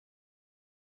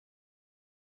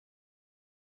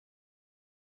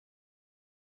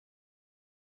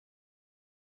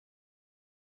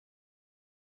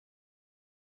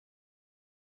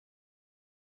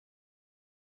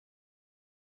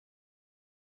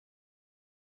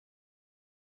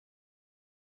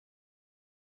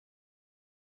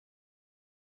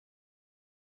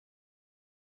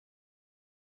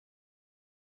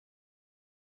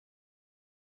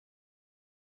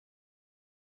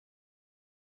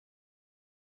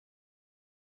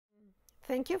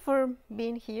Thank you for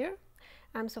being here.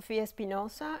 I'm Sophia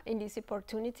Espinoza. In this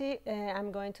opportunity,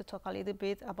 I'm going to talk a little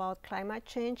bit about climate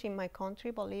change in my country,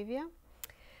 Bolivia,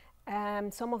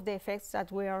 and some of the effects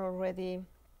that we are already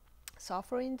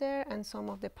suffering there, and some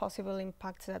of the possible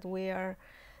impacts that we are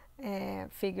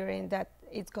figuring that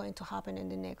it's going to happen in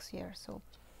the next year. So,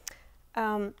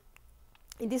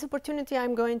 in this opportunity,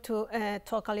 I'm going to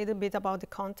talk a little bit about the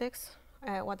context,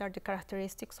 what are the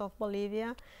characteristics of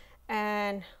Bolivia,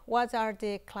 and what are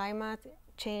the climate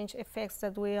change effects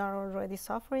that we are already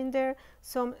suffering there,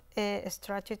 some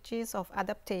strategies of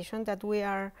adaptation that we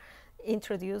are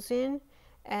introducing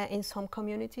in some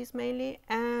communities mainly,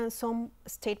 and some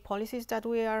state policies that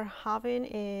we are having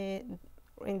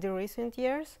in the recent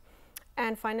years,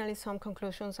 and finally some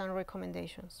conclusions and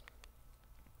recommendations.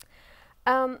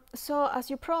 So as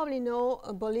you probably know,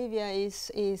 Bolivia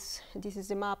this is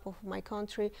the map of my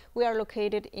country. We are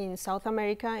located in South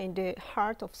America, in the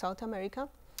heart of South America.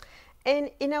 And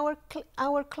in our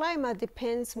climate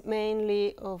depends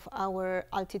mainly of our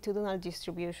altitudinal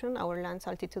distribution, our land's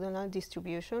altitudinal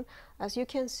distribution. As you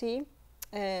can see,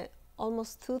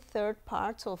 almost 2/3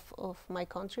 parts of my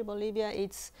country, Bolivia,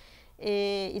 it's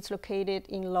located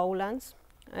in lowlands,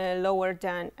 lower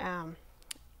than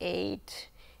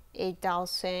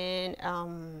 8,000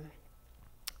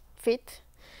 feet.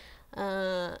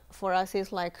 For us,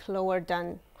 it's like lower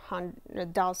than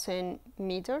 100,000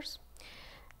 meters.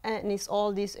 And it's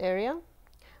all this area.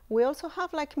 We also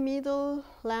have like middle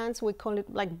lands, we call it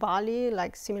like valley,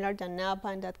 like similar to Napa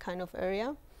and that kind of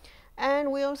area.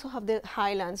 And we also have the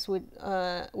highlands, with,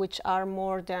 which are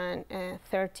more than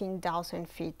 13,000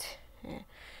 feet.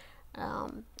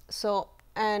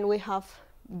 And we have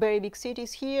very big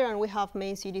cities here, and we have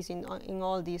main cities in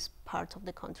all these parts of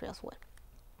the country as well.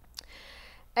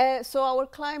 So our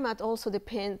climate also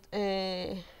depends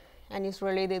and is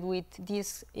related with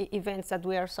these events that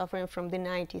we are suffering from the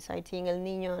 90s, I think, El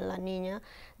Niño and La Niña,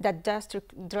 that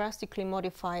drastically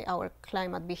modify our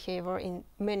climate behavior in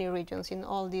many regions. In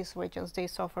all these regions, they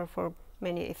suffer for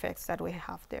many effects that we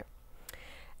have there.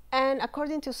 And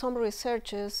according to some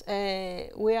researchers,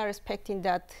 we are expecting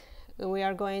that we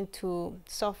are going to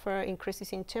suffer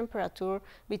increases in temperature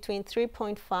between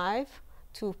 3.5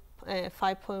 to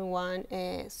 5.1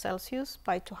 Celsius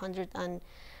by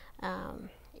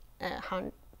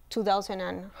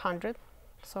 2100,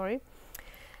 sorry.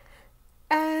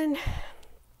 And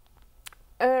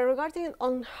regarding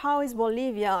on how is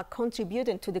Bolivia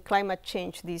contributing to the climate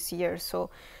change this year,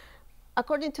 so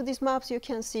according to these maps, you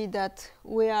can see that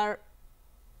we are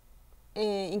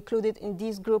included in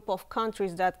this group of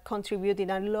countries that contribute in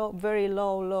a very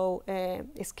low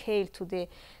scale to the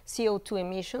CO2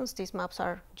 emissions. These maps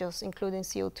are just including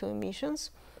CO2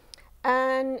 emissions.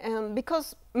 And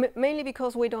mainly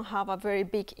because we don't have a very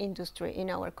big industry in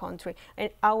our country, and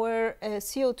our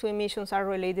CO2 emissions are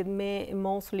related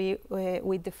mostly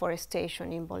with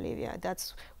deforestation in Bolivia.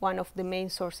 That's one of the main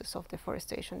sources of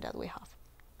deforestation that we have.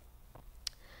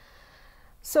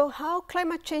 So how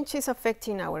climate change is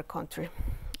affecting our country?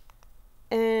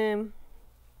 We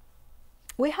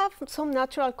have some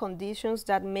natural conditions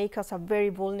that make us a very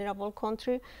vulnerable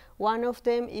country. One of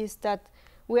them is that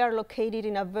we are located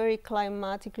in a very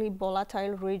climatically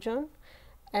volatile region,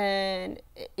 and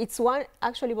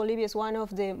actually Bolivia is one of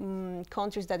the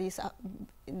countries that is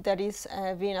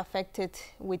being affected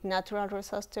with natural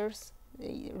disasters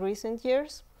in recent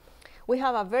years. We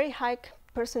have a very high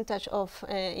percentage of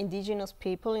indigenous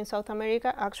people in South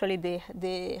America, actually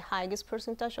the highest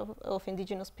percentage of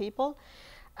indigenous people,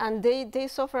 and they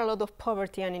suffer a lot of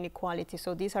poverty and inequality.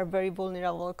 So these are very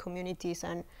vulnerable communities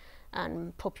and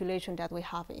population that we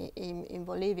have in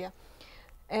Bolivia.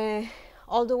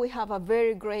 Although we have a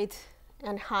very great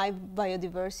and high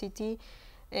biodiversity,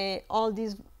 all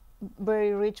these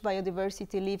very rich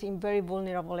biodiversity live in very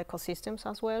vulnerable ecosystems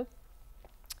as well.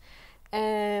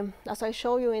 As I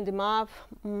show you in the map,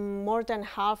 more than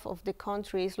half of the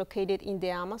country is located in the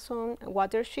Amazon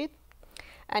watershed.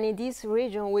 And in this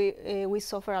region, we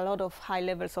suffer a lot of high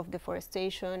levels of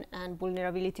deforestation and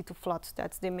vulnerability to floods.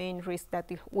 That's the main risk that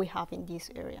we have in this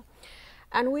area.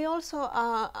 And we also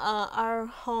are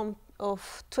home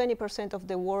of 20% of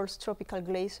the world's tropical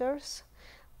glaciers,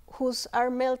 whose are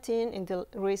melting in the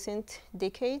recent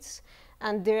decades,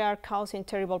 and they are causing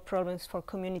terrible problems for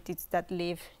communities that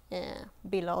live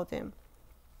below them.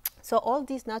 So all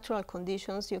these natural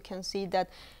conditions, you can see that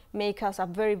make us a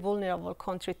very vulnerable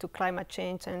country to climate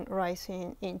change and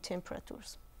rising in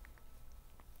temperatures.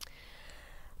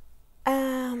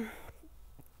 In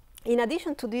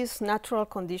addition to these natural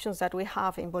conditions that we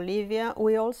have in Bolivia,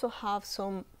 we also have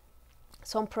some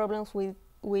problems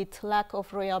with lack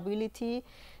of reliability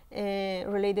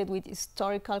related with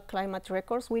historical climate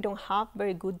records. We don't have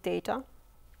very good data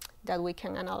that we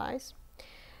can analyze.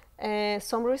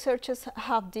 Some researchers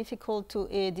have difficult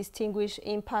to distinguish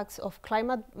impacts of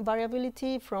climate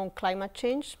variability from climate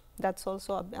change. That's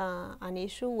also an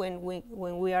issue when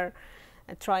we are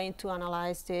trying to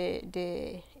analyze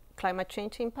the climate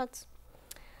change impacts.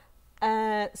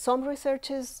 Some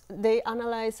researchers, they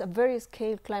analyze various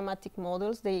scale climatic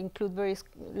models. They include very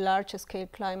large scale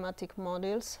climatic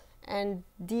models, and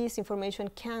this information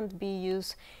can't be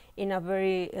used in a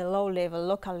very low level,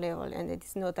 local level, and it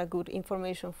is not a good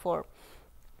information for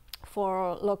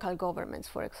local governments,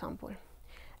 for example.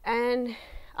 And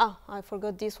I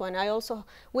forgot this one.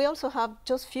 We also have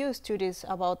just few studies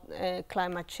about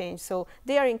climate change. So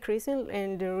they are increasing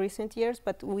in the recent years,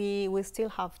 but we still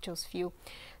have just few.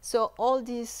 So all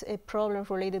these problems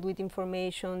related with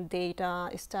information, data,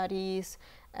 studies,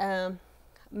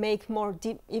 make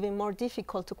even more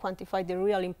difficult to quantify the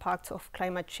real impacts of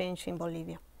climate change in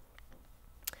Bolivia.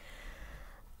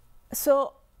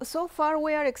 So far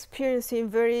we are experiencing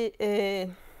very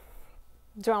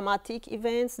dramatic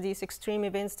events, these extreme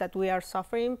events that we are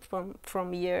suffering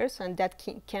from years, and that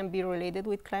can be related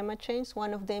with climate change.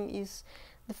 One of them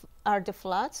are the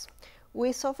floods.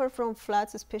 We suffer from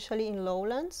floods, especially in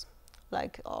lowlands.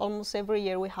 Like almost every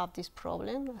year we have this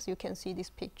problem. As you can see, these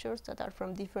pictures that are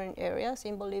from different areas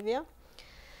in Bolivia.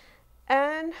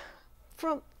 And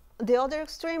from the other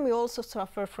extreme, we also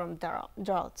suffer from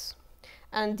droughts.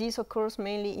 And this occurs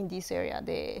mainly in this area,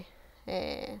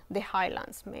 the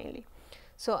highlands mainly.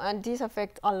 So, and this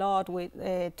affects a lot with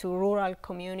to rural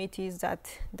communities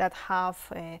that have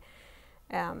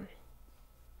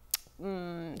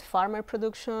farmer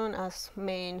production as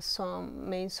main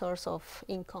source of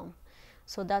income.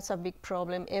 So that's a big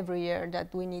problem every year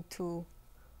that we need to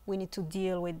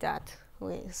deal with that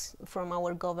from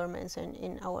our governments and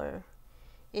in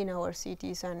our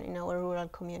cities and in our rural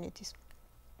communities.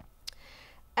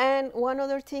 And one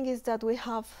other thing is that we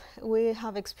have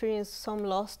experienced some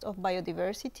loss of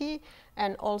biodiversity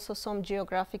and also some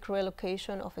geographic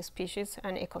relocation of species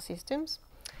and ecosystems.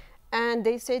 And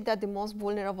they say that the most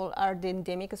vulnerable are the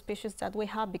endemic species that we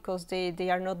have, because they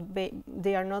are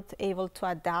not able to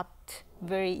adapt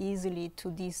very easily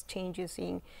to these changes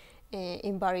in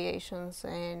variations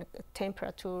and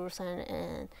temperatures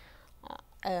and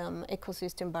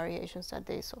ecosystem variations that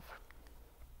they suffer.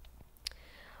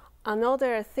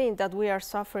 Another thing that we are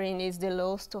suffering is the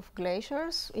loss of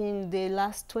glaciers. In the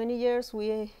last 20 years,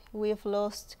 we have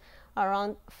lost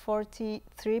around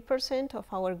 43% of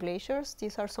our glaciers.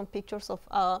 These are some pictures of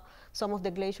some of the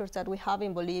glaciers that we have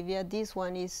in Bolivia. This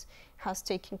one has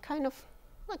taken kind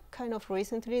of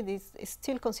recently. This is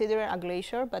still considered a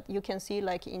glacier, but you can see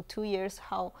like in 2 years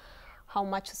how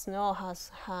much snow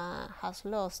has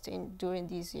lost during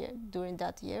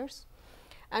that years.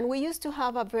 And we used to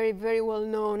have a very, very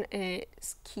well-known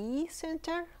ski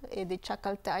center, the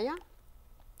Chacaltaya,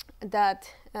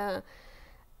 that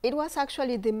it was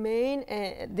actually the main,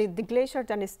 the glacier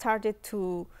that started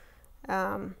to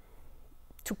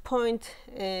point,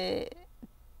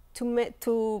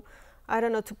 to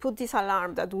put this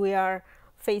alarm that we are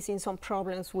facing some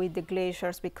problems with the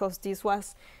glaciers, because this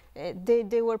was,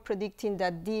 they were predicting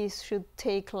that this should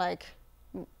take like,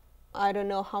 I don't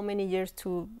know how many years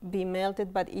to be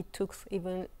melted, but it took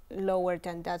even lower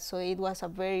than that. So it was a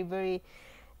very, very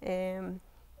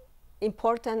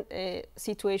important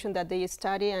situation that they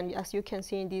study. And as you can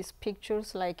see in these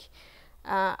pictures, like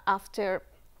after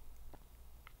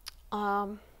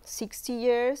 60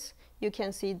 years, you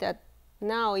can see that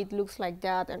now it looks like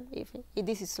that. And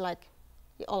this is like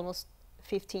almost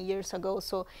 15 years ago.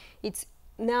 So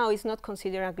now it's not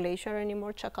considered a glacier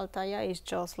anymore. Chacaltaya is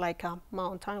just like a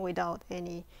mountain without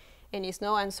any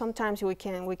snow, and sometimes we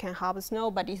can have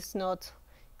snow, but it's not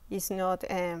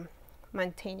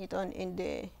maintained in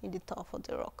the top of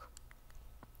the rock.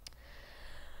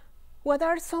 What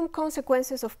are some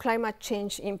consequences of climate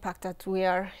change impact that we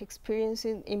are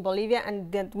experiencing in Bolivia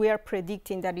and that we are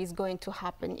predicting that is going to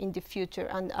happen in the future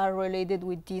and are related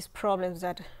with these problems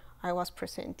that I was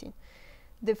presenting?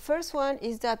 The first one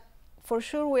is that for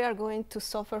sure we are going to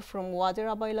suffer from water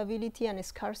availability and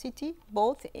scarcity,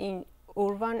 both in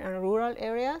urban and rural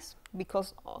areas,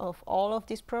 because of all of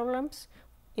these problems,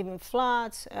 even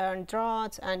floods and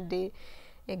droughts and the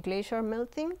glacier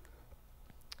melting.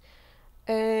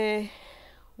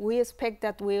 We expect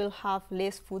that we will have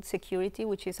less food security,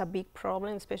 which is a big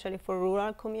problem, especially for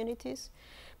rural communities,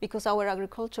 because our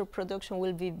agricultural production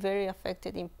will be very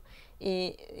affected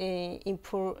in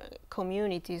poor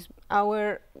communities.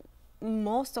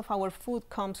 most of our food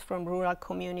comes from rural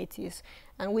communities,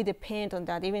 and we depend on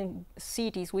that. Even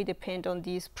cities, we depend on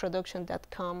this production that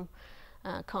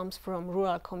comes from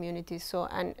rural communities. So,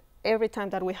 and every time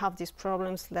that we have these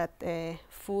problems that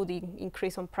food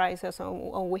increase on prices,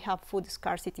 or we have food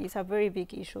scarcity, it's a very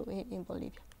big issue in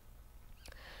Bolivia.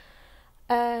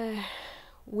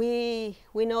 We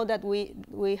know that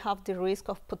we have the risk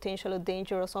of potentially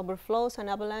dangerous overflows and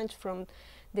avalanche from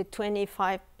the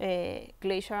 25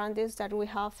 glacier Andes that we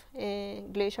have,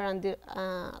 glacier and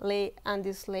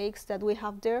Andes lakes that we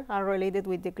have there are related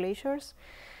with the glaciers.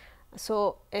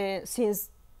 So since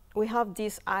we have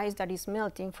this ice that is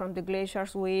melting from the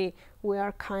glaciers, we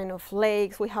are kind of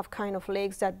lakes. We have kind of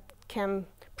lakes that can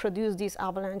produce this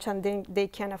avalanche, and then they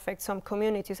can affect some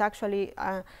communities. Actually,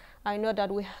 I know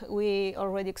that we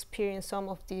already experienced some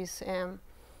of these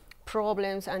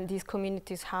problems, and these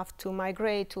communities have to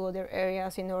migrate to other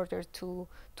areas in order to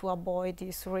avoid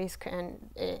this risk, and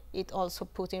it also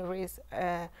put in risk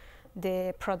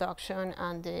the production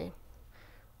and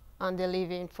the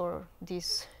living for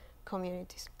these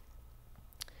communities.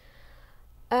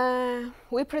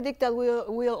 We predict that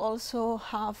we'll also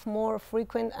have more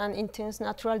frequent and intense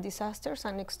natural disasters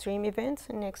and extreme events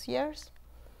in next years.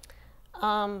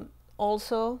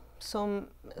 Also,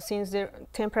 since the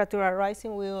temperature are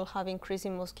rising, we will have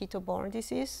increasing mosquito-borne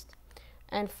disease.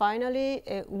 And finally,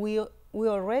 we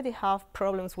already have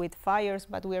problems with fires,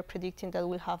 but we are predicting that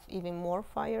we'll have even more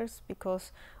fires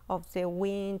because of the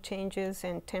wind changes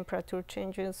and temperature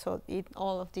changes. So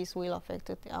all of this will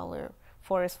affect our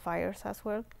forest fires as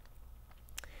well.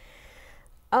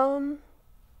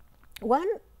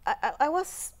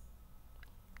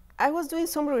 I was doing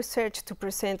some research to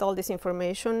present all this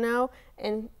information now,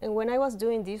 and when I was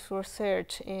doing this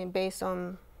research based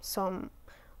on some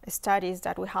studies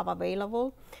that we have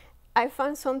available, I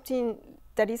found something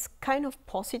that is kind of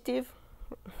positive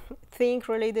thing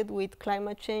related with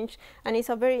climate change, and it's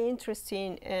a very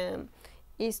interesting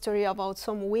history about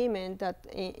some women that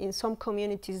in some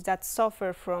communities that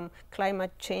suffer from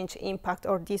climate change impact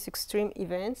or these extreme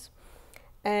events.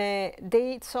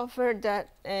 They suffered that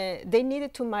they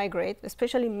needed to migrate,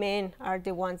 especially men are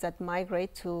the ones that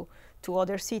migrate to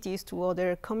other cities, to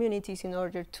other communities in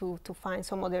order to find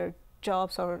some other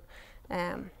jobs or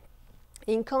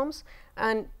incomes,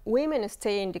 and women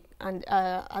stay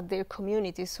at their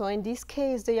communities. So in this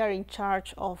case, they are in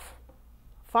charge of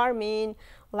farming,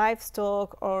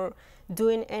 livestock, or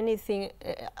doing anything,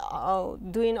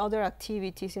 doing other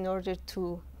activities in order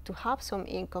to have some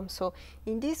income. So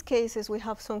in these cases, we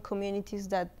have some communities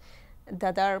that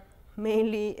are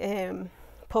mainly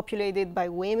populated by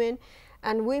women,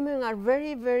 and women are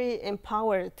very, very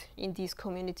empowered in these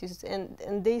communities,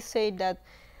 and they say that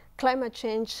climate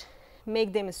change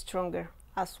make them stronger.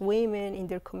 As women in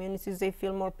their communities, they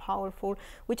feel more powerful,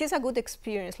 which is a good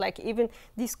experience. Like even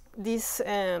this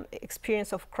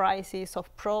experience of crisis,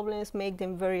 of problems, make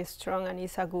them very strong, and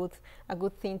it's a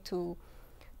good thing to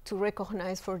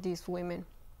recognize for these women.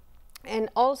 And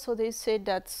also they said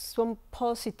that some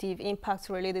positive impacts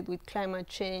related with climate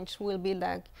change will be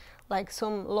like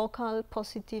some local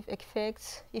positive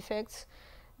effects,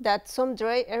 that some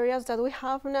dry areas that we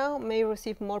have now may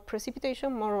receive more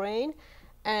precipitation, more rain,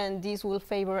 and this will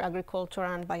favor agriculture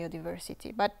and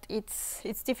biodiversity. But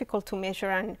it's difficult to measure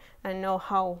and know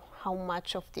how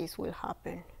much of this will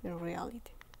happen in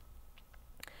reality.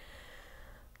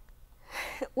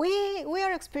 We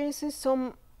are experiencing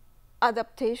some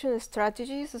adaptation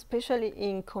strategies, especially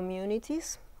in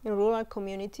communities, in rural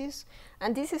communities,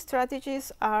 and these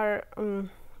strategies are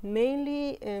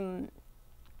mainly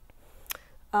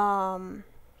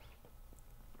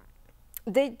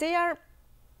they are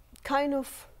kind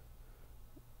of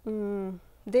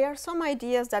there are some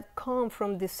ideas that come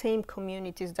from the same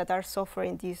communities that are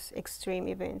suffering these extreme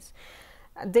events.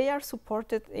 They are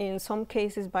supported in some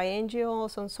cases by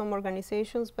NGOs and some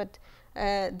organizations, but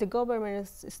the government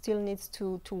still needs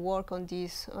to work on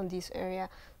this area.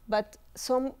 But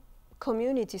some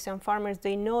communities and farmers,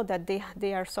 they know that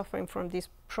they are suffering from these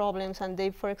problems, and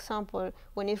they, for example,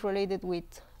 when it's related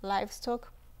with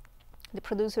livestock, the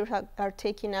producers are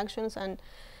taking actions, and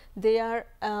they are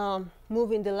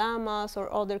moving the llamas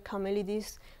or other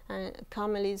camelids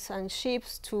and sheep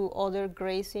to other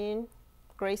grazing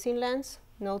lands,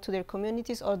 to their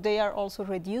communities, or they are also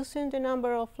reducing the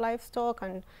number of livestock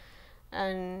and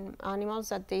animals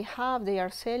that they have. They are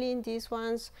selling these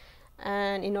ones,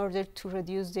 and in order to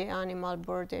reduce the animal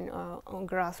burden on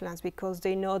grasslands, because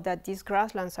they know that these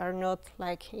grasslands are not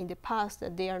like in the past,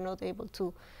 that they are not able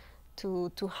to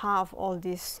have all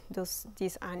these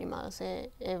animals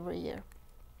every year.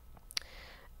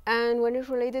 And when it's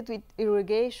related with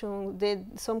irrigation,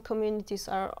 some communities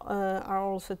are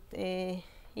also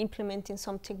implementing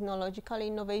some technological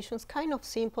innovations, kind of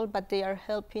simple, but they are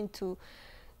helping to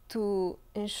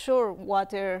ensure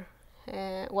water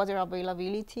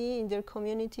availability in their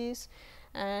communities,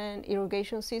 and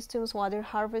irrigation systems, water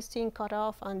harvesting,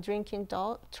 cutoff, and drinking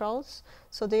troughs.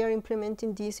 So they are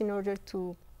implementing this in order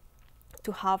to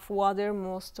have water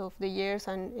most of the years,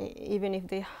 and even if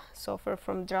they suffer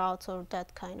from droughts or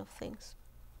that kind of things.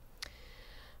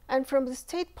 And from the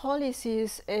state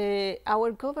policies,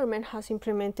 our government has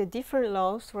implemented different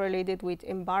laws related with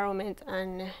environment,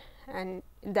 and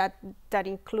that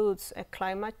includes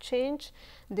climate change.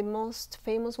 The most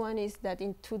famous one is that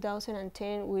in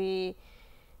 2010 we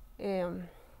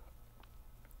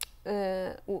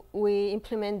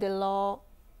implement the law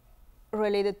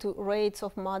related to rates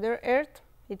of Mother Earth.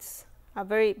 It's a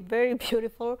very, very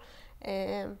beautiful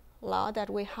law that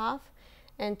we have.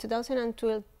 In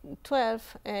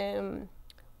 2012,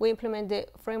 we implement the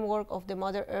framework of the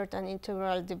Mother Earth and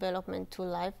Integral Development to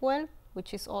Life Well,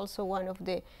 which is also one of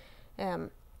the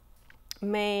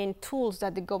main tools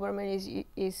that the government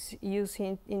is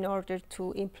using in order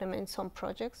to implement some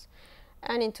projects.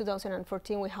 And in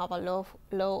 2014, we have a law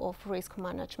of risk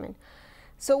management.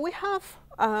 So we have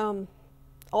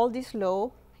all this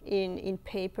law in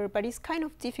paper, but it's kind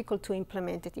of difficult to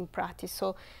implement it in practice.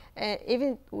 So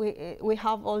even we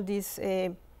have all this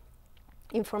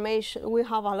information, we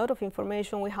have a lot of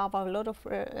information, we have a lot of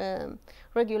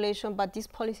regulation, but these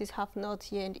policies have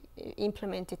not yet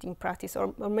implemented in practice,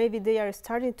 or maybe they are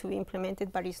starting to implement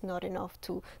it, but it's not enough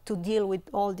to deal with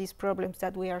all these problems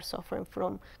that we are suffering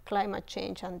from climate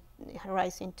change and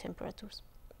rising temperatures.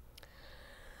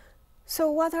 So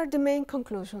what are the main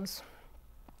conclusions?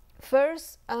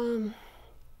 First, you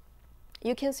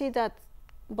can see that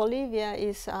Bolivia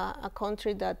is a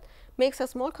country that makes a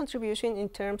small contribution in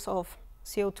terms of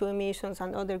CO2 emissions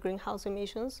and other greenhouse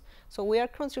emissions. So we are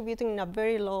contributing in a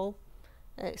very low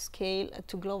scale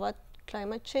to global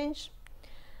climate change.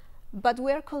 But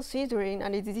we are considering,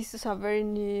 and this is a very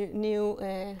new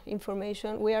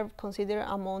information, we are considered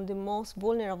among the most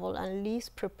vulnerable and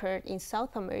least prepared in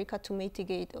South America to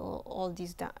mitigate all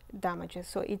these damages.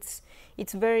 So it's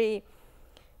very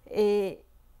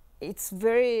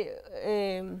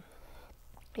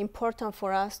important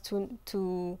for us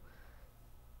to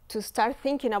start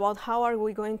thinking about how are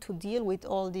we going to deal with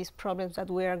all these problems that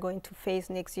we are going to face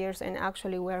next year, and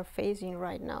actually we are facing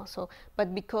right now. So,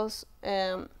 but because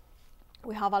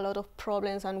we have a lot of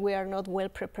problems and we are not well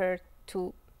prepared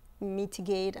to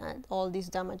mitigate all these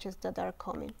damages that are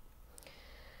coming.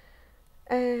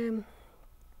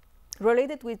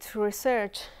 Related with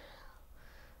research,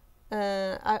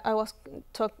 I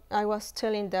was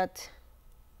telling that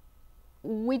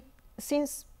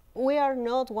since we are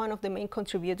not one of the main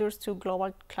contributors to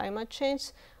global climate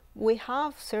change, we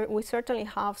certainly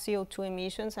have CO2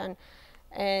 emissions,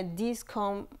 and these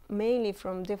come mainly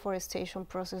from deforestation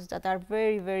processes that are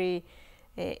very, very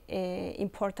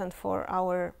important for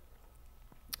our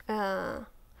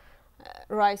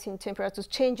rise in temperatures,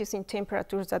 changes in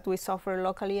temperatures that we suffer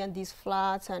locally, and these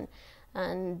floods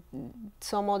and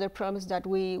some other problems that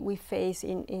we face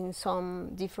in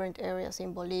some different areas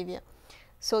in Bolivia.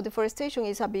 So deforestation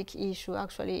is a big issue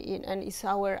actually, and it's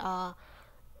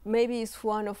maybe it's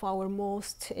one of our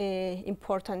most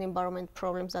important environment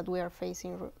problems that we are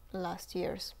facing last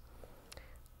years.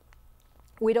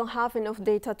 We don't have enough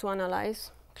data to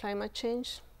analyze climate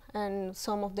change, and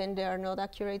some of them, they are not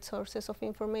accurate sources of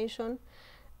information.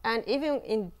 And even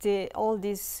in all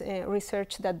this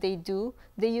research that they do,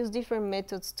 they use different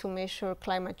methods to measure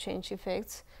climate change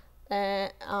effects.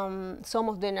 Some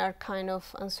of them are kind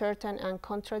of uncertain and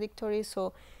contradictory,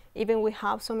 so even we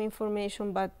have some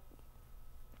information, but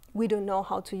we don't know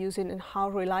how to use it and how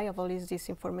reliable is this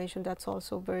information. That's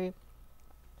also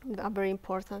a very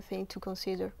important thing to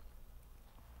consider.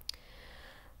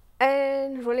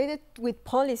 And related with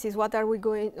policies, what are we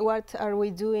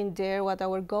doing there, what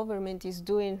our government is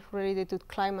doing related to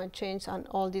climate change and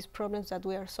all these problems that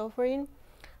we are suffering?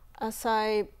 As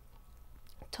I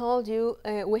told you,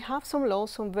 we have some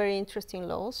laws, some very interesting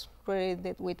laws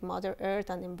related with Mother Earth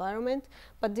and environment,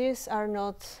 but these are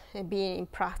not being in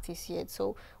practice yet.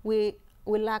 So we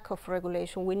lack of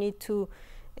regulation. We need to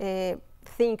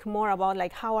think more about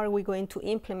like how are we going to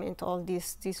implement all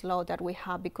this law that we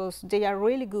have, because they are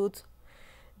really good.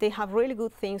 They have really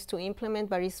good things to implement,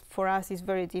 but for us it's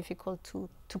very difficult to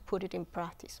put it in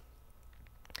practice.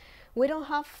 We don't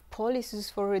have policies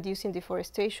for reducing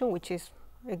deforestation, which is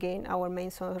again our main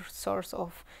source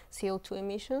of CO2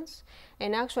 emissions.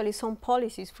 And actually some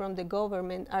policies from the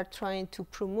government are trying to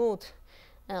promote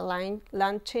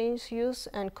land change use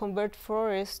and convert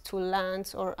forests to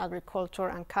lands or agriculture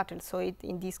and cattle. So it,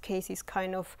 in this case, is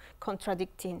kind of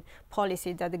contradicting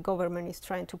policy that the government is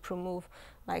trying to promote,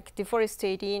 like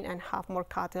deforestation and have more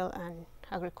cattle and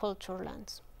agriculture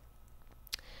lands.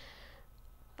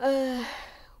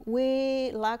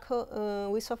 We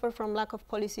suffer from lack of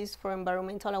policies for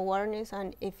environmental awareness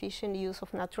and efficient use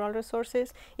of natural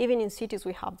resources. Even in cities,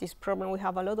 we have this problem. We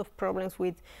have a lot of problems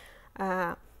with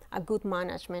a good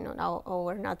management on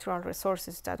our natural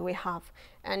resources that we have.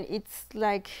 And it's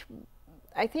like,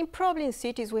 I think probably in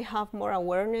cities we have more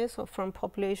awareness from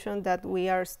population that we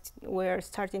are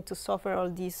starting to suffer all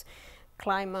these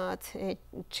climate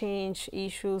change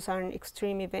issues and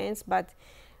extreme events, but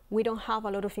we don't have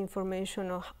a lot of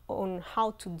information on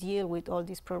how to deal with all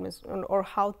these problems, or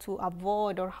how to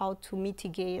avoid or how to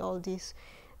mitigate all these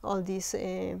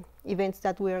events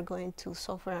that we are going to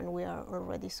suffer and we are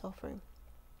already suffering.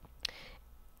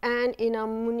 And in a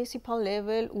municipal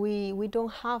level, we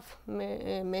don't have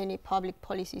many public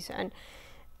policies. And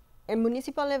a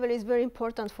municipal level is very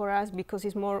important for us because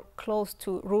it's more close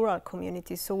to rural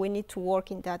communities, so we need to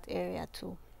work in that area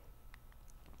too.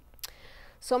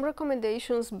 Some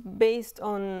recommendations based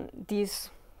on this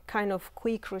kind of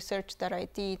quick research that I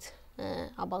did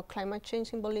about climate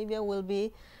change in Bolivia will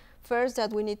be, first,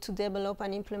 that we need to develop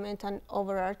and implement an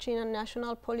overarching and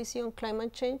national policy on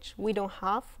climate change. We don't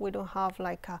have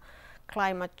like a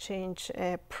climate change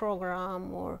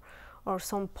program or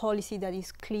some policy that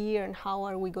is clear, and how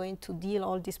are we going to deal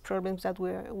all these problems that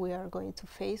we are going to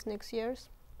face next years.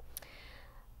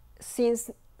 Since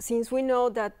we know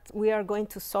that we are going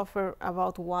to suffer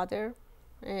about water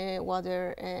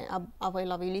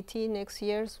availability next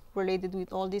years related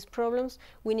with all these problems,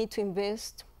 we need to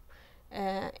invest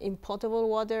in potable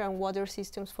water and water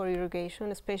systems for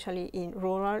irrigation, especially in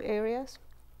rural areas.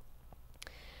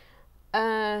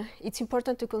 It's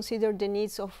important to consider the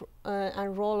needs of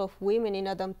and role of women in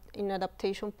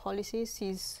adaptation policies.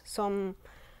 Is some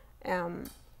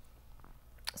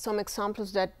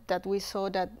examples that we saw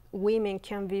that women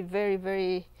can be very,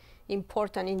 very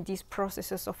important in these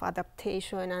processes of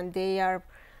adaptation, and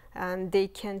they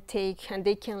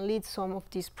can lead some of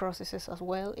these processes as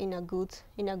well in a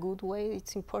good way.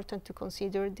 It's important to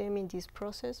consider them in this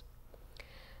process.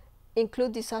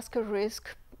 Include disaster risk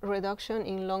reduction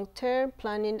in long-term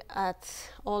planning at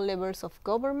all levels of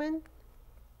government.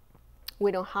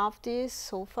 We don't have this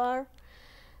so far.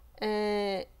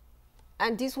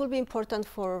 And this will be important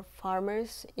for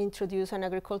farmers. Introduce an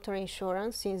agricultural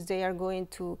insurance, since they are going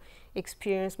to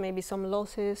experience maybe some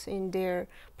losses in their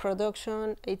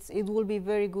production. It will be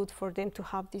very good for them to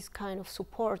have this kind of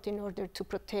support in order to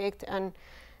protect and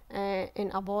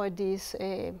avoid this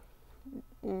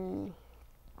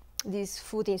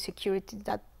food insecurity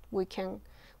that we can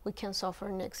suffer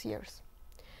next years.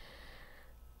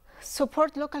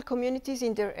 Support local communities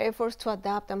in their efforts to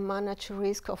adapt and manage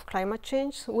risk of climate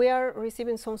change. We are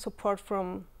receiving some support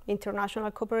from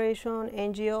international cooperation,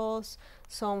 NGOs,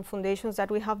 some foundations that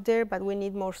we have there, but we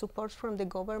need more support from the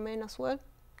government as well.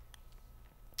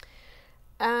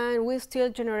 And we still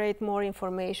generate more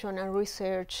information and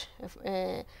research,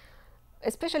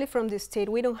 especially from the state.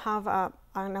 We don't have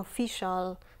an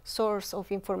official source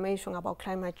of information about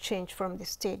climate change from the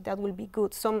state. That will be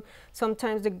good.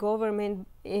 Sometimes the government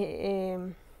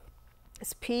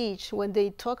speech, when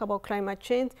they talk about climate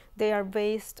change, they are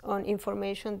based on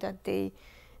information that they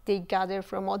gather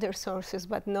from other sources,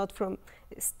 but not from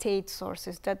state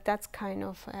sources. That's kind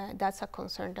of that's a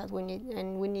concern that we need,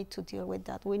 and we need to deal with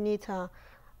that. We need a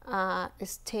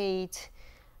state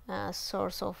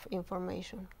source of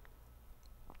information.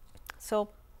 So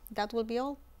that will be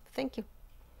all. Thank you.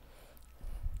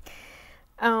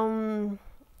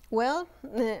 Well,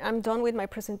 I'm done with my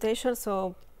presentation,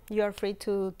 so you are free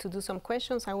to do some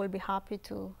questions. I will be happy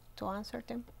to answer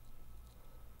them.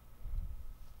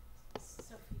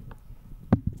 Sophia.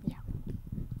 Yeah.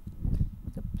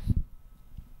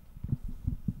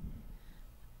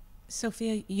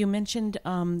 Sophia, you mentioned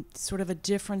sort of a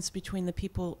difference between the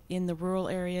people in the rural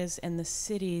areas and the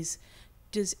cities.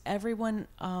 Does everyone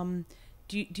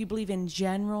do you believe in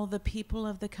general the people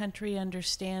of the country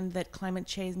understand that climate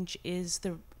change is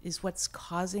what's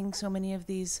causing so many of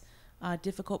these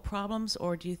difficult problems,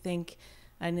 or do you think,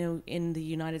 I know in the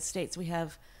United States we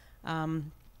have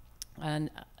an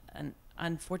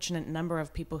unfortunate number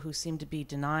of people who seem to be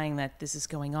denying that this is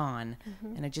going on,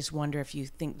 and I just wonder if you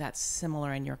think that's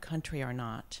similar in your country or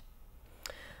not.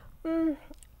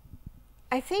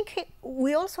 I think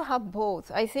we also have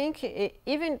both. I think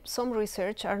even some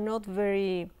research are not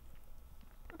very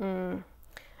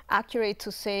accurate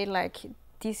to say like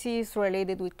this is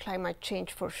related with climate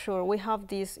change for sure. We have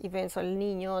these events, El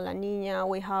Niño, La Niña.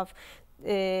 We have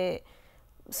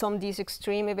some of these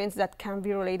extreme events that can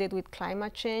be related with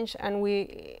climate change, and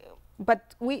we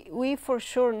for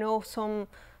sure know some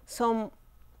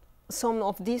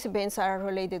of these events are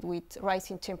related with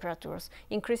rising temperatures,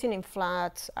 increasing in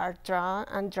floods,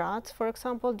 and droughts, for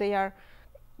example.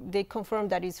 They confirm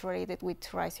that it's related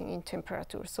with rising in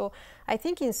temperature. So I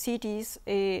think in cities,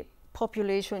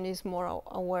 population is more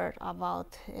aware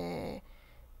about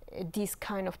these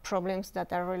kind of problems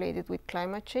that are related with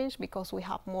climate change because we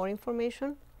have more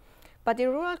information. But in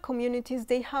rural communities,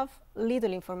 they have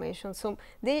little information. So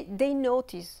they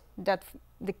notice that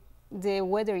the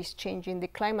weather is changing, the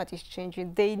climate is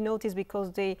changing. They notice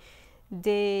because they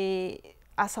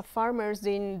as a farmers,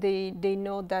 they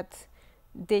know that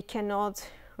they cannot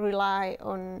rely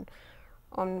on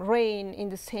rain in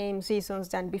the same seasons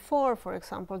than before, for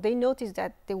example. They notice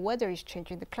that the weather is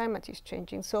changing, the climate is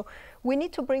changing. So we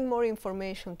need to bring more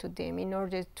information to them in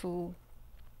order to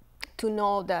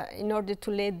know that, in order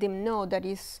to let them know that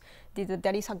is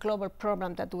a global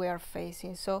problem that we are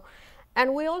facing. So,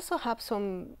 and we also have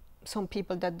some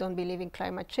people that don't believe in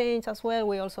climate change as well.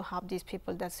 We also have these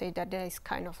people that say that there is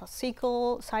kind of a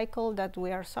cycle that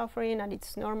we are suffering and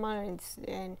it's normal,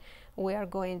 and we are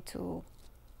going to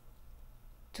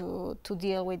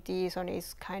deal with this, and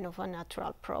it's kind of a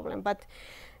natural problem. But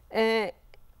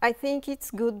I think it's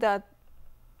good that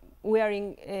we are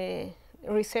in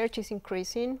research is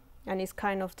increasing, and it's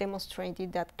kind of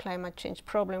demonstrated that climate change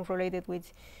problems related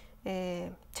with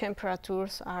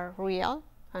temperatures are real,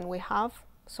 and we have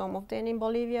some of them in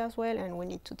Bolivia as well, and we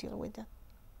need to deal with that.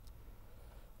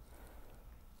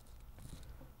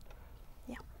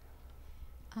 Yeah.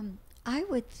 I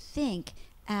would think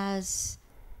as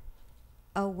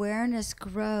awareness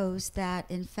grows that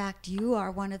in fact you are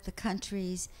one of the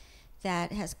countries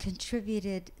that has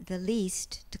contributed the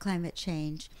least to climate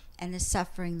change and is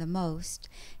suffering the most,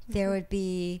 there would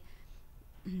be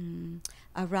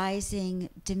a rising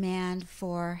demand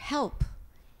for help,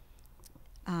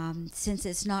 since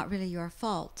it's not really your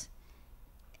fault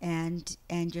and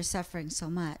you're suffering so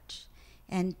much.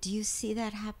 And do you see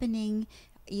that happening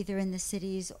either in the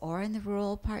cities or in the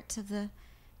rural parts of the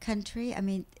country? I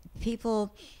mean,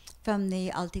 people from the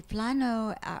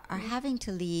Altiplano are having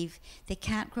to leave. They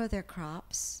can't grow their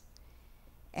crops,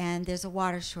 and there's a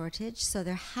water shortage, so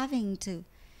they're having to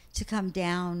come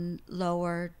down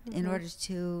lower in order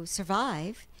to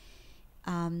survive.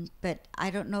 But I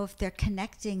don't know if they're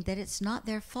connecting that it's not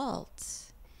their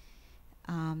fault,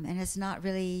 and it's not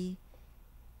really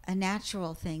a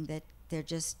natural thing, that they're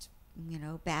just,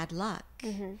 bad luck.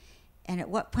 And at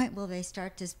what point will they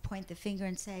start to point the finger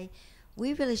and say,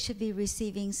 we really should be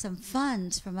receiving some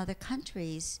funds from other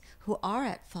countries who are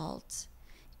at fault?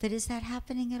 But is that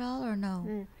happening at all, or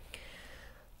no?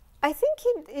 I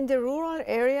think in the rural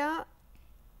area,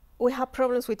 we have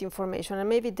problems with information, and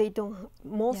maybe they don't,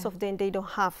 most of them, they don't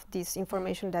have this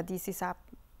information that this is a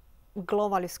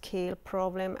global scale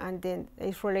problem, and then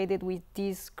it's related with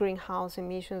these greenhouse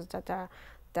emissions that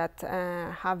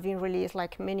have been released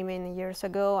like many years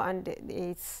ago, and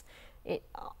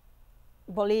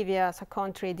Bolivia as a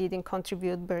country didn't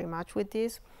contribute very much with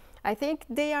this. I think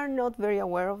they are not very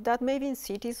aware of that, maybe in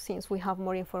cities since we have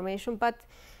more information, but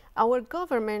our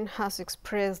government has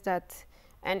expressed that,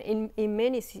 and in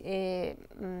many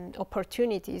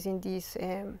opportunities in these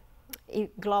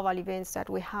global events that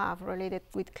we have related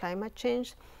with climate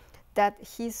change, that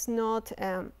he's not,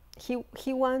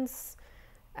 he wants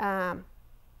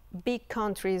big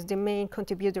countries, the main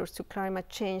contributors to climate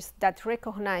change, that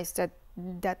recognize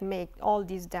that make all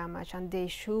this damage, and they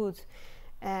should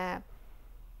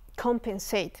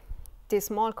compensate the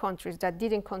small countries that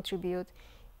didn't contribute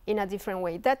in a different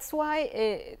way. That's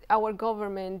why our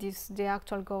government, the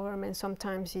actual government,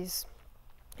 sometimes is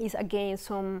against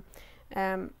some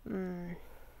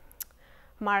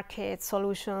market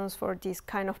solutions for these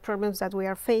kind of problems that we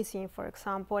are facing, for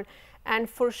example. And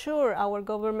for sure, our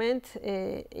government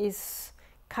is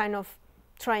kind of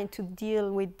trying to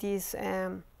deal with this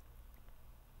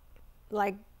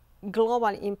like global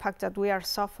impact that we are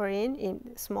suffering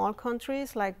in small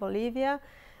countries like Bolivia,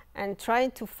 and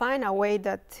trying to find a way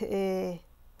that the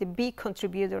big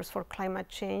contributors for climate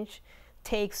change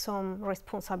take some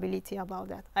responsibility about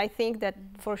that. I think that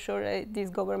for sure this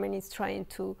government is trying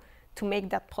to make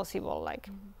that possible, like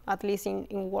at least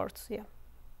in words.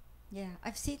 Yeah,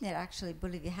 I've seen that actually.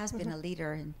 Bolivia has been a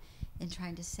leader in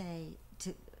trying to say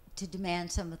to demand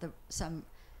some of the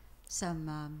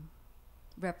some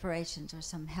reparations or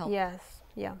some help. Yes.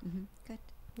 Yeah. Good.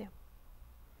 Yeah.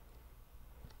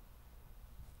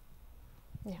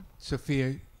 Yeah.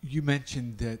 Sophia, you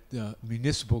mentioned that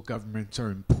municipal governments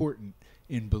are important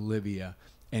in Bolivia,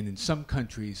 and in some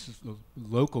countries,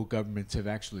 local governments have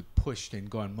actually pushed and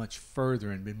gone much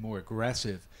further and been more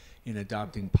aggressive in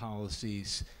adopting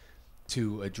policies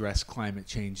to address climate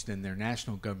change than their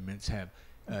national governments have.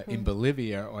 In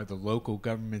Bolivia, are the local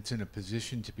governments in a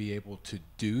position to be able to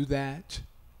do that?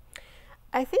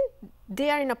 I think they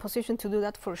are in a position to do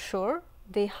that for sure.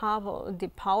 They have the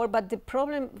power, but the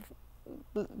problem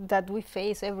that we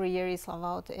face every year is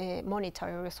about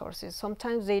monetary resources.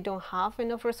 Sometimes they don't have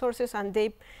enough resources, and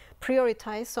they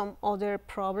prioritize some other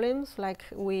problems, like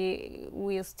we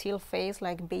still face,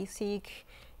 like basic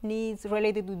needs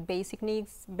related with basic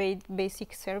needs,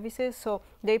 basic services. So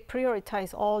they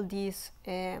prioritize all these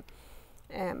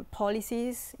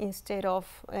policies instead of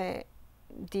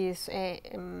these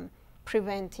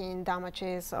preventing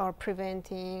damages or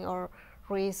preventing or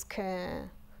risk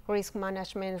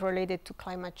management related to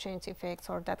climate change effects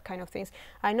or that kind of things.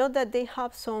 I know that they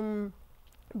have some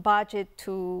budget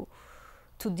to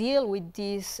deal with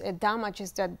these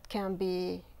damages that can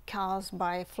be caused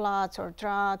by floods or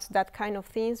droughts, that kind of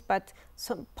things, but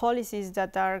some policies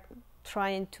that are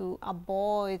trying to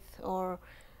avoid or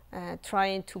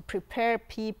trying to prepare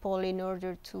people in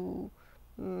order to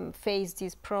face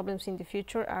these problems in the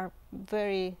future are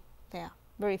very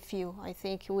few. I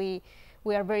think we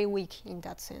are very weak in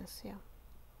that sense. Yeah.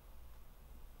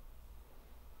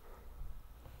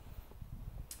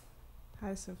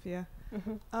 Hi, Sophia.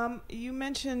 You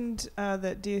mentioned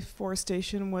that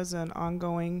deforestation was an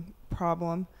ongoing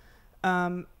problem,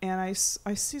 and I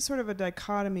see sort of a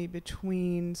dichotomy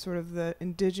between sort of the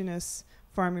indigenous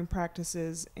farming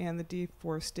practices and the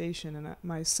deforestation, and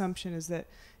my assumption is that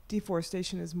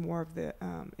deforestation is more of the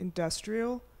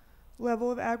industrial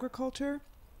level of agriculture.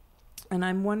 And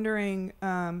I'm wondering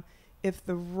if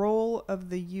the role of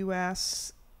the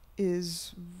U.S.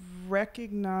 is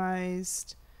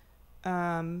recognized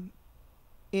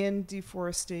in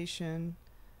deforestation.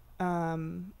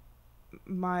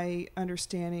 My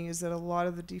understanding is that a lot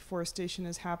of the deforestation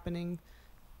is happening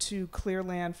to clear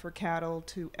land for cattle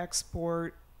to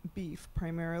export beef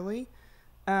primarily.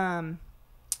 And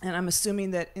I'm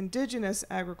assuming that indigenous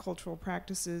agricultural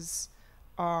practices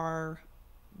are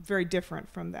very different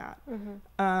from that.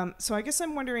 So I guess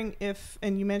I'm wondering if,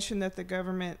 and you mentioned that the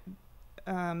government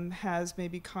has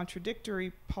maybe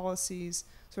contradictory policies.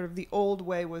 Sort of the old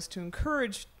way was to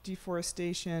encourage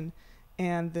deforestation,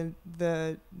 and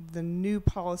the new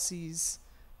policies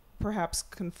perhaps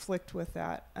conflict with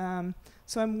that.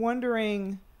 So I'm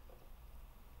wondering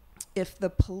if the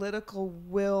political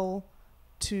will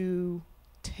to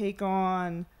take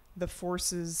on the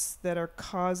forces that are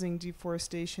causing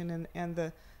deforestation and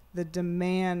the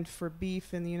demand for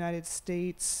beef in the United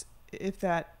States, if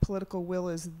that political will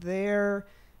is there,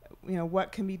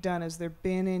 what can be done? Has there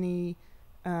been any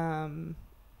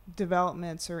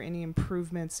developments or any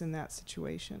improvements in that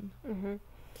situation?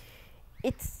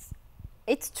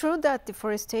 It's true that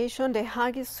deforestation, the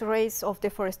highest rates of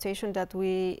deforestation that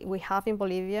we have in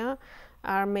Bolivia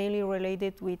are mainly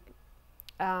related with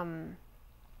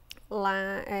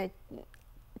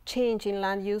change in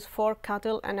land use for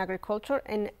cattle and agriculture,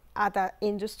 and at an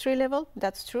industry level,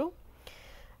 that's true.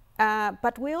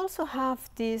 But we also have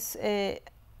this, and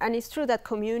it's true that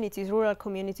rural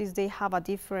communities, they have a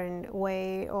different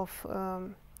way of,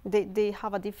 they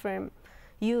have a different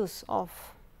use of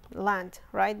land,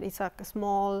 right? It's like a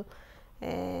small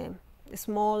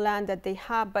land that they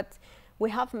have, but we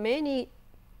have many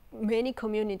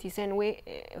communities, and we,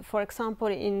 for example,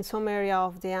 in some area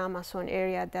of the Amazon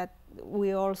area, that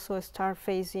we also start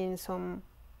facing some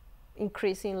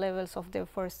increasing levels of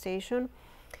deforestation.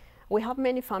 We have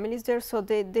many families there, so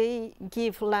they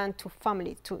give land to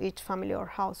each family or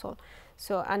household.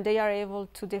 So, and they are able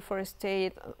to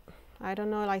deforestate. I don't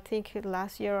know, I think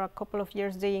last year or a couple of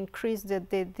years they increased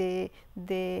the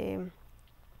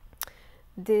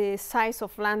size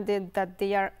of land that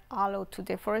they are allowed to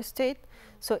deforestate.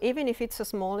 So even if it's a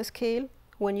small scale,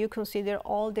 when you consider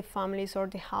all the families or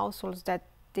the households that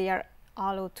they are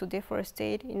allowed to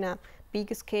deforestate in a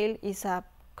big scale, is a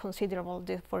considerable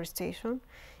deforestation,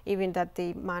 even that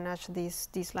they manage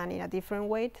this land in a different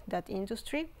way, that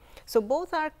industry. So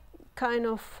both are kind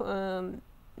of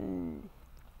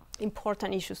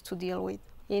important issues to deal with.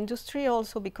 Industry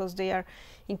also because they are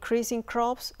increasing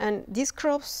crops, and these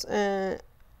crops are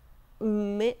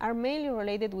mainly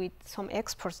related with some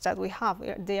exports that we have.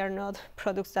 They are not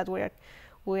products that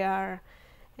we are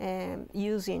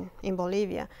using in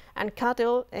Bolivia. And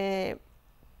cattle,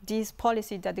 this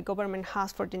policy that the government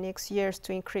has for the next years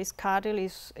to increase cattle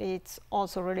it's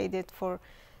also related for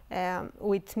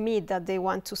with meat that they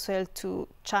want to sell to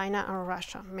China and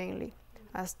Russia mainly,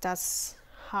 as that's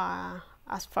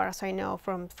as far as I know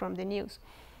from the news.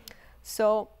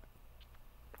 So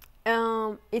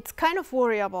it's kind of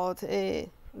worry about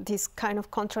this kind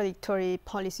of contradictory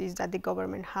policies that the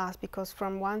government has, because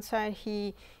from one side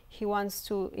he wants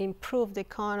to improve the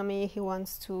economy, he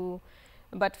wants to,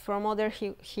 but from other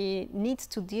he needs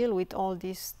to deal with all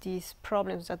these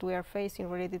problems that we are facing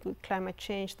related with climate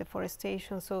change,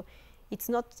 deforestation. So it's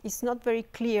not very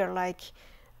clear like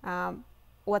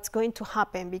what's going to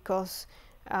happen, because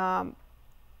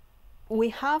we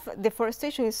have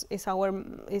deforestation is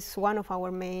one of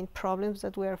our main problems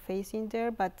that we are facing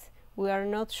there, but we are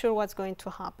not sure what's going to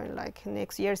happen like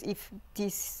next years if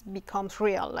this becomes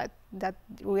real, like that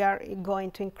we are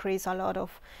going to increase a lot of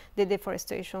the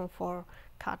deforestation for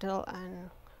cattle and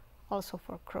also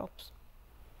for crops.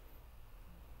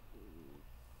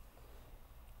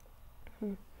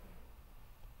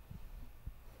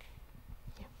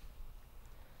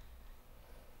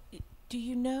 Do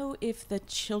you know if the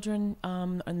children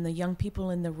and the young people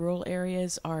in the rural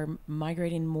areas are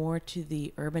migrating more to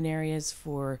the urban areas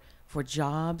for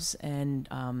jobs and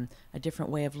a different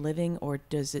way of living, or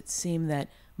does it seem that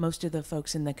most of the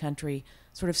folks in the country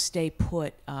sort of stay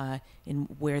put in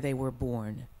where they were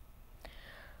born?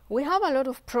 We have a lot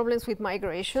of problems with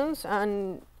migrations,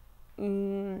 and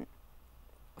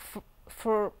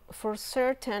for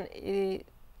certain,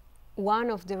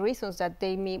 one of the reasons that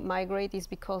they migrate is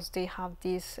because they have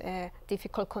these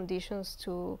difficult conditions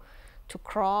to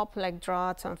crop, like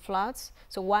droughts and floods.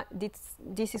 So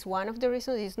this is one of the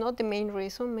reasons. It's not the main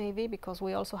reason, maybe, because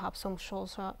we also have some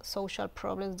social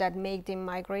problems that make them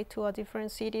migrate to a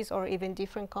different cities or even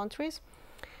different countries.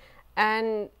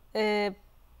 And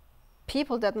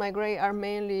people that migrate are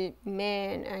mainly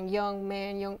men,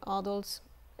 young adults.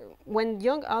 When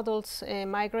young adults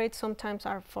migrate, sometimes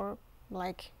are for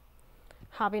like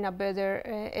having a better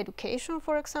education,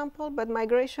 for example, but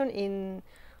migration in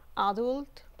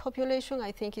adult population,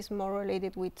 I think, is more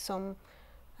related with some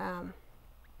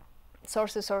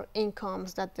sources or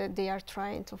incomes that they are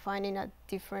trying to find in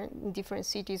different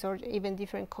cities or even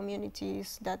different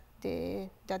communities that they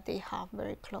have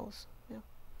very close. Yeah.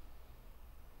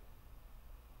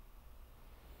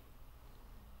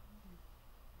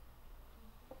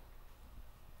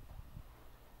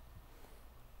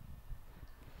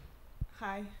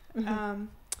 Hi.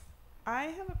 I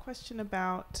have a question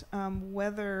about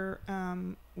whether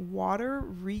water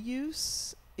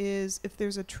reuse if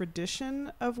there's a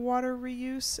tradition of water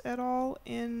reuse at all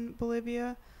in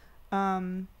Bolivia.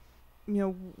 You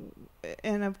know,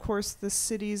 and of course the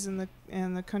cities and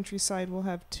the countryside will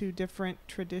have two different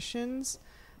traditions,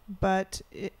 but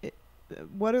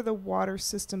what are the water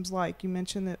systems like? You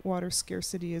mentioned that water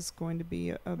scarcity is going to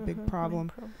be a big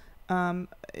problem.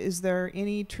 Is there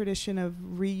any tradition of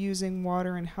reusing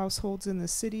water in households in the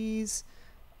cities?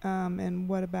 And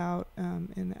what about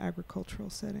in the agricultural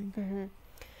setting? Mm-hmm.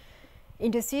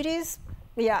 In the cities,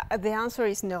 yeah, the answer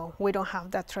is no. We don't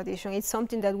have that tradition. It's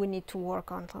something that we need to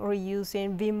work on,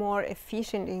 reusing, be more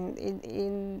efficient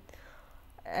in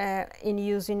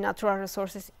using natural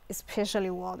resources, especially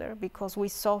water, because we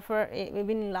suffer,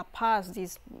 even in La Paz,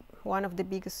 this one of the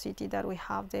biggest cities that we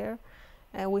have there.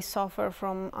 We suffer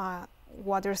from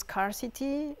water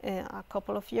scarcity a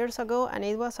couple of years ago, and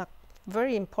it was a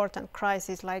very important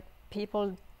crisis. Like,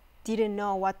 people didn't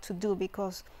know what to do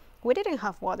because we didn't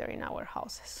have water in our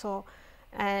houses. So,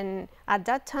 and at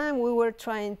that time we were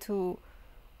trying to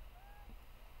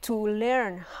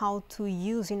learn how to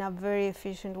use in a very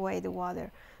efficient way the water.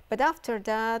 But after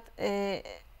that,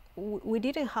 we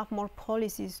didn't have more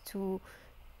policies to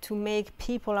make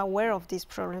people aware of this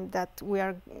problem, that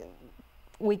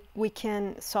we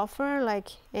can suffer like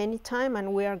any time,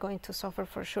 and we are going to suffer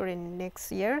for sure in the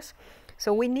next years.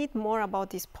 So we need more about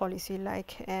this policy,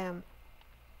 like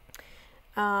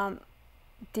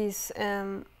this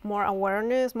more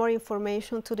awareness, more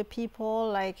information to the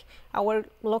people, like our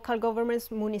local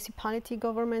governments, municipality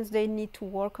governments, they need to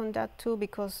work on that too,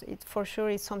 because it for sure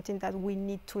is something that we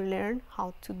need to learn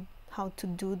how to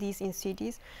do this in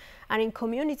cities. And in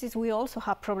communities, we also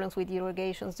have problems with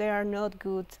irrigations. There are not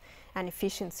good and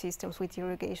efficient systems with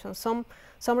irrigation. Some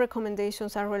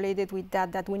recommendations are related with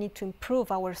that we need to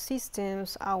improve our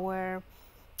systems, our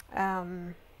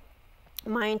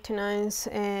maintenance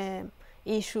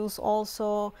issues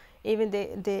also. Even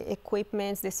the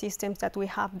equipments, the systems that we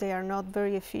have, they are not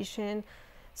very efficient.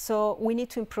 So we need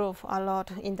to improve a lot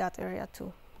in that area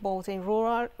too, both in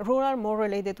rural more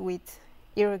related with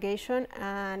irrigation,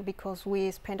 and because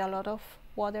we spend a lot of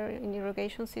water in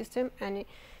irrigation system, and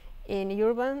in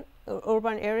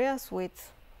urban areas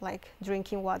with like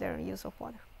drinking water and use of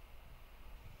water.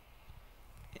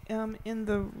 In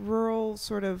the rural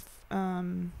sort of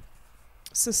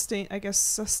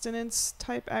sustenance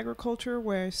type agriculture,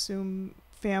 where I assume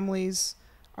families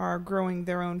are growing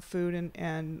their own food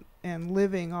and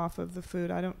living off of the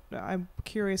food. I'm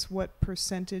curious what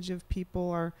percentage of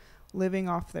people are living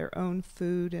off their own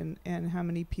food and how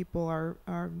many people are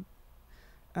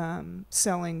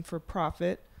selling for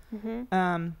profit.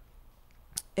 Mm-hmm.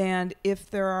 And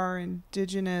if there are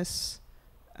indigenous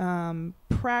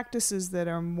practices that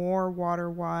are more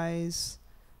water-wise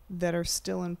that are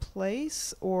still in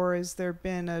place, or has there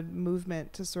been a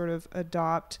movement to sort of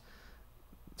adopt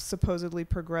supposedly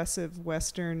progressive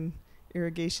Western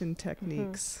irrigation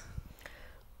techniques?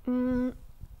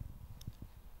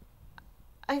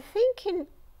 I think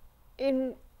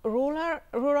in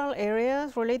rural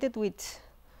areas related with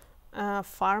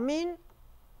farming,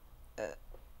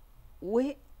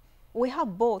 we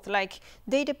have both. Like,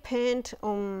 they depend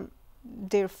on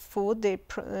their food,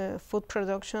 food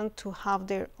production to have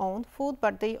their own food,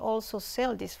 but they also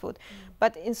sell this food.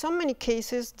 But in so many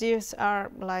cases, these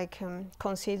are like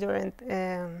considered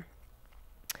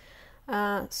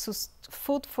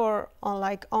food for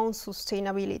like own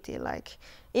sustainability. Like,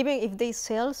 even if they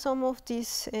sell some of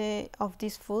this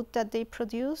food that they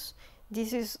produce,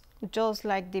 this is just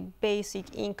like the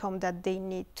basic income that they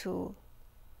need to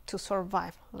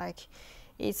survive. Like,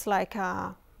 it's like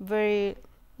a very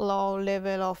low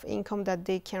level of income that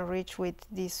they can reach with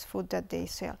this food that they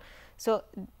sell. So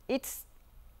it's,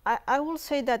 I will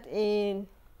say that in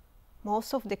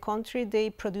most of the country they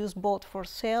produce both for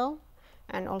sale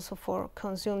and also for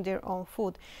consume their own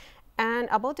food. And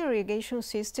about the irrigation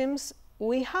systems,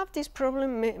 we have this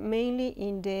problem mainly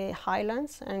in the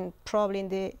highlands and probably in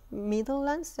the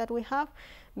middlelands that we have,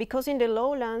 because in the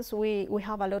lowlands we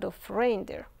have a lot of rain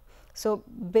there. So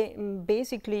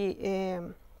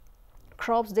basically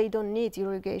crops, they don't need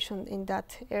irrigation in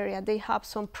that area. They have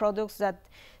some products that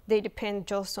they depend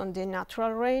just on the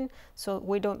natural rain, so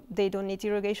they don't need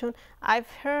irrigation. I've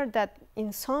heard that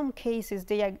in some cases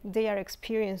they are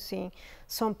experiencing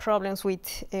some problems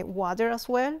with water as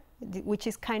well, which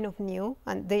is kind of new,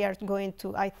 and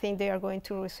I think they are going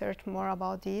to research more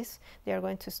about this. They are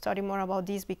going to study more about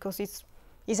this, because it's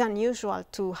unusual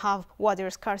to have water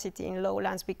scarcity in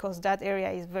lowlands, because that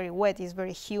area is very wet, it's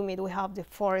very humid. We have the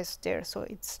forest there, so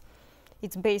it's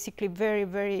basically very,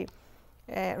 very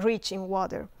rich in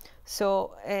water.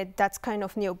 So that's kind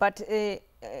of new. But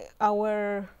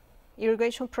our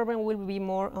irrigation program will be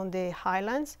more on the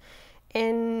highlands.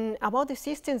 And about the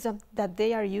systems that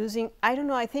they are using, I don't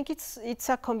know. I think it's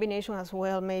a combination as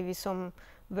well. Maybe some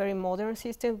very modern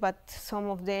systems, but some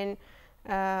of them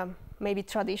maybe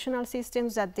traditional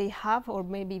systems that they have, or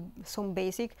maybe some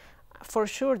basic. For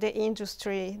sure, the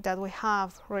industry that we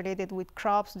have related with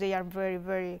crops, they are very,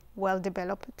 very well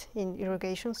developed in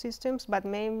irrigation systems, but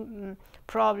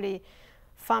probably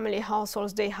family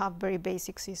households, they have very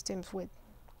basic systems with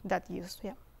that use,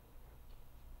 yeah.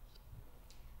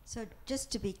 So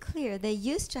just to be clear, they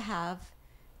used to have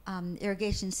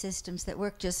irrigation systems that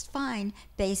work just fine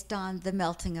based on the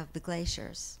melting of the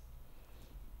glaciers.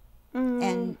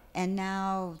 And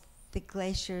now the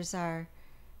glaciers are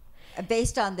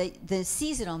based on the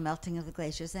seasonal melting of the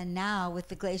glaciers, and now with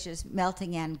the glaciers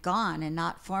melting and gone and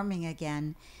not forming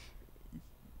again,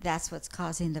 that's what's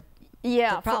causing the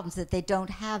problems, that they don't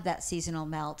have that seasonal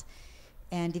melt.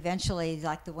 And eventually,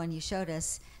 like the one you showed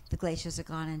us, the glaciers are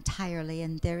gone entirely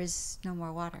and there is no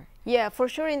more water. Yeah, for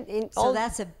sure. So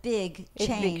that's a big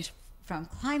change from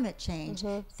climate change,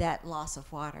 that loss of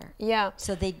water. Yeah.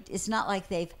 So it's not like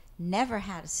they've never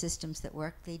had systems that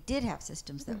worked. They did have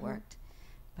systems that worked.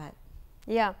 But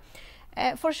yeah,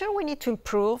 for sure we need to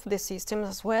improve the systems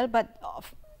as well, but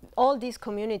all these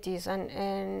communities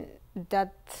and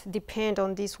that depend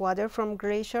on this water from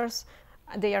glaciers,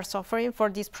 they are suffering for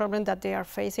this problem that they are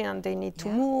facing, and they need to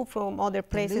move from other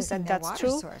places, and that's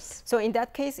true. Source. So in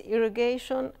that case,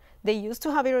 irrigation, they used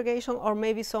to have irrigation, or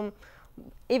maybe some,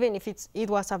 even if it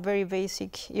was a very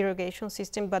basic irrigation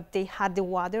system, but they had the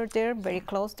water there very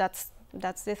close. That's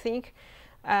the thing.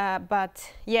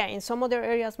 But yeah, in some other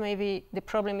areas, maybe the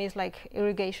problem is like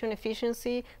irrigation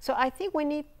efficiency. So I think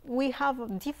we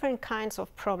have different kinds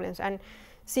of problems, and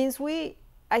since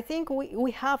I think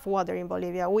we have water in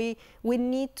Bolivia, we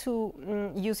need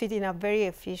to use it in a very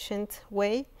efficient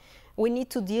way. We need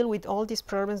to deal with all these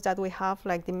problems that we have,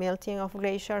 like the melting of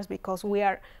glaciers, because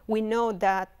we know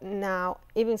that now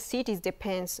even cities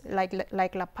depends,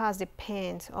 like La Paz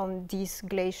depends on this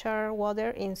glacier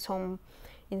water in some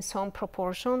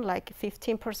proportion. Like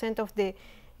 15%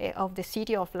 of the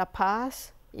city of La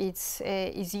Paz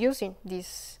is using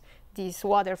this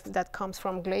water that comes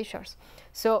from glaciers.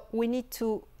 So we need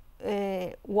to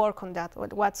work on that.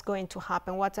 What's going to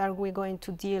happen? What are we going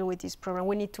to deal with this problem?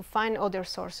 We need to find other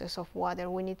sources of water.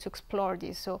 We need to explore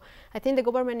this. So I think the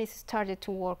government is started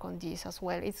to work on this as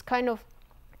well. It's kind of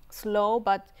slow,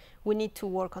 but we need to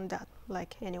work on that,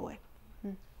 like, anyway.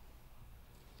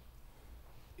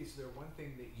 Is there one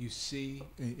thing that you see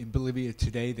in Bolivia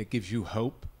today that gives you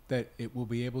hope that it will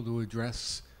be able to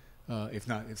address, if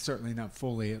certainly not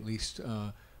fully, at least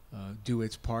do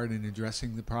its part in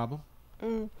addressing the problem?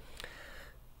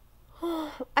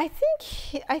 I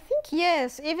think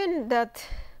yes. Even that,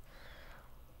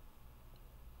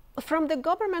 from the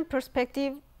government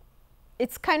perspective,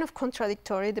 it's kind of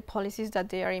contradictory, the policies that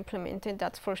they are implementing,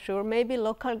 that's for sure. Maybe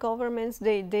local governments,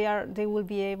 they will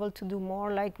be able to do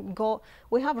more, like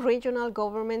we have regional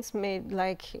governments made,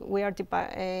 like we are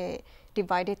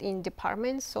divided in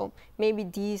departments, so maybe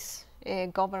these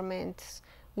governments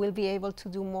will be able to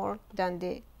do more than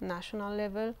the national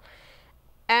level.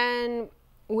 And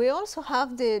we also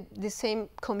have the same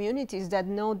communities that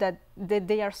know that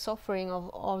they are suffering of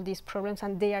all these problems,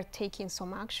 and they are taking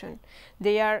some action.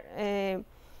 They are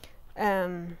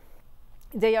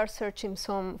searching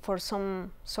for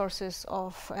some sources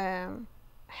of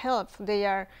help. They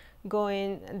are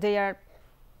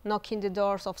knocking the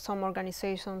doors of some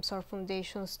organizations or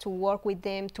foundations to work with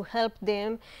them, to help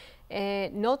them.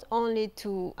 Not only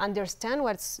to understand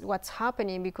what's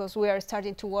happening, because we are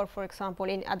starting to work, for example,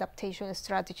 in adaptation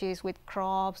strategies with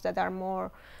crops that are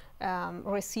more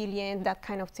resilient, that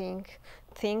kind of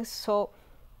things. So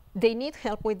they need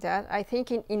help with that. I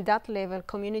think in that level,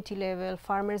 community level,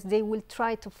 farmers, they will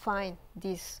try to find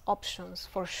these options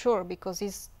for sure, because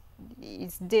it's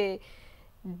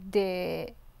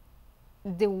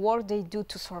the work they do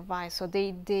to survive, so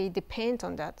they depend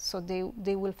on that. So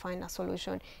they will find a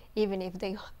solution, even if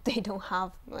they don't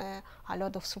have a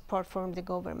lot of support from the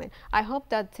government. I hope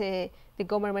that the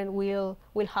government will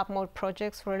have more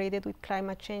projects related with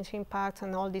climate change impacts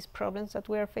and all these problems that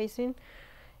we are facing,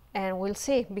 and we'll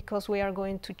see, because we are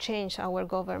going to change our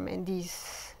government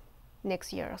this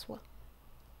next year as well.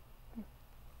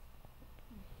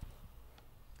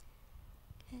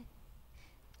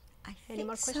 Any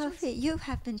more questions? Sophie, you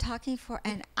have been talking for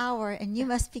an hour, and you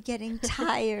must be getting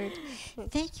tired.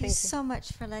 Thank you so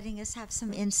much for letting us have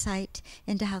some insight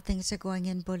into how things are going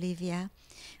in Bolivia.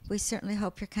 We certainly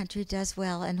hope your country does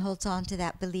well and holds on to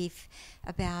that belief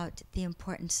about the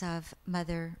importance of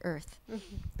Mother Earth.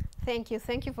 Thank you.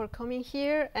 Thank you for coming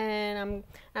here, and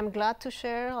I'm glad to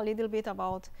share a little bit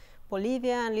about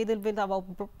Bolivia and a little bit about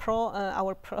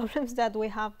our problems that we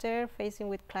have there facing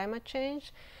with climate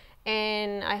change.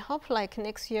 And I hope, like,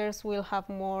 next year's we'll have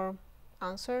more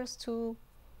answers to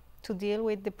deal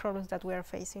with the problems that we are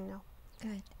facing now.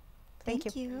 Good. Thank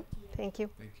you. Thank you.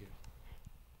 Thank you.